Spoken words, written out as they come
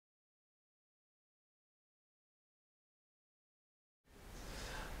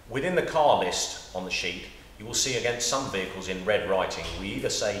Within the car list on the sheet, you will see against some vehicles in red writing, we either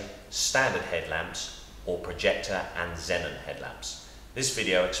say standard headlamps or projector and xenon headlamps. This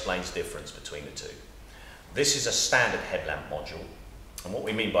video explains the difference between the two. This is a standard headlamp module, and what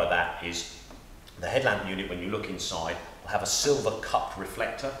we mean by that is the headlamp unit, when you look inside, will have a silver cupped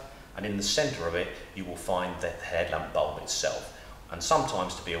reflector, and in the centre of it you will find the headlamp bulb itself. And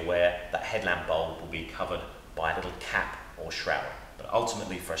sometimes, to be aware, that headlamp bulb will be covered by a little cap or shroud. But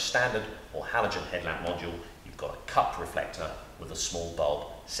ultimately, for a standard or halogen headlamp module, you've got a cupped reflector with a small bulb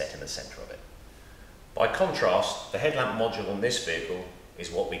set in the centre of it. By contrast, the headlamp module on this vehicle is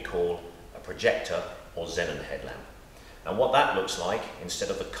what we call a projector or xenon headlamp. And what that looks like,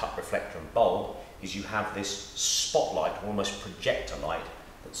 instead of the cupped reflector and bulb, is you have this spotlight, almost projector light,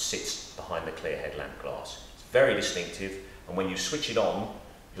 that sits behind the clear headlamp glass. It's very distinctive, and when you switch it on,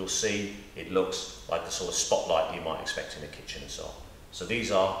 you'll see it looks like the sort of spotlight you might expect in a kitchen and so on. So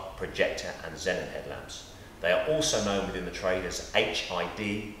these are projector and xenon headlamps. They are also known within the trade as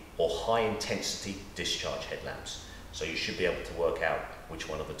HID or high intensity discharge headlamps. So you should be able to work out which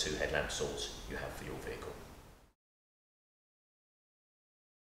one of the two headlamp sorts you have for your vehicle.